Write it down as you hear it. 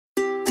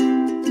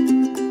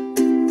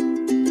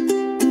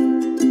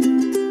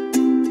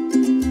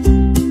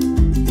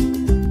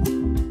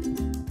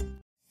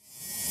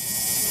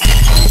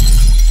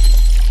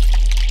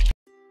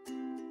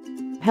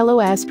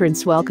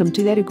aspirants, welcome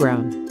to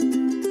EduGrown.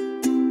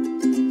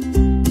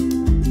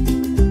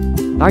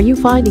 Are you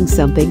finding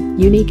something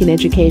unique in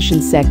education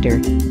sector?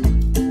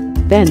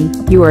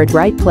 Then, you are at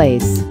right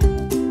place.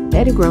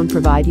 EduGrown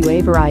provide you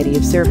a variety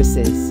of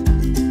services,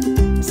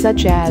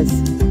 such as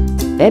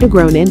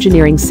EduGrown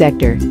engineering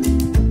sector.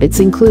 It's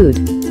include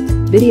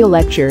video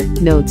lecture,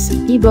 notes,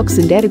 ebooks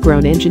and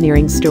EduGrown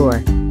engineering store.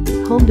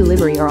 Home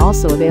delivery are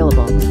also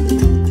available.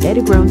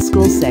 EduGrown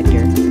school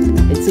sector.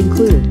 It's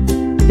include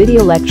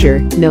video lecture,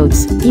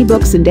 notes,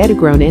 ebooks and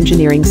EduGrown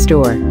engineering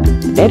store.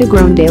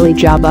 EduGrown daily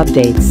job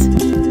updates.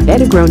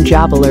 EduGrown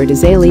Job Alert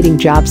is a leading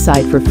job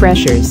site for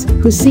freshers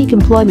who seek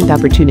employment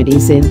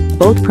opportunities in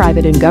both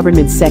private and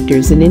government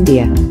sectors in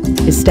India.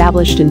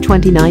 Established in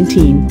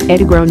 2019,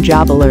 EduGrown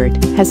Job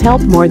Alert has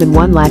helped more than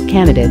 1 lakh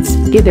candidates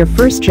get their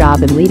first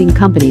job in leading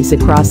companies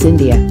across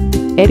India.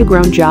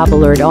 EduGrown Job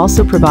Alert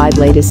also provide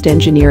latest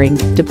engineering,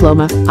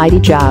 diploma,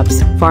 IT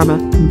jobs, pharma,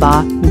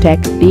 MBA, Tech,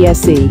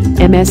 BSc,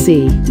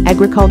 MSc,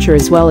 agriculture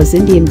as well as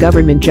Indian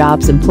government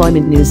jobs,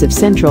 employment news of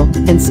central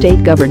and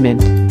state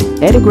government.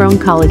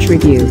 EduGrown College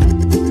Review.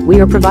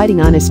 We are providing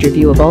honest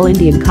review of all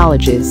Indian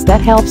colleges that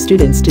help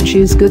students to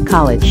choose good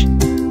college.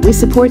 We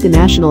support the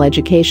National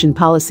Education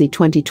Policy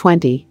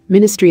 2020,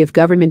 Ministry of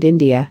Government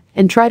India,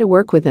 and try to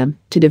work with them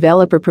to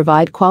develop or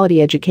provide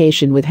quality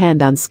education with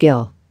hand-on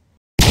skill.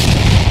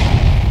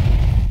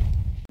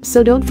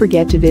 So don't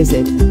forget to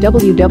visit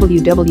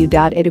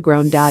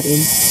www.edugrown.in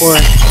or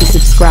to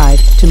subscribe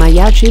to my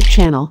YouTube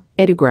channel,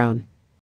 EduGrown.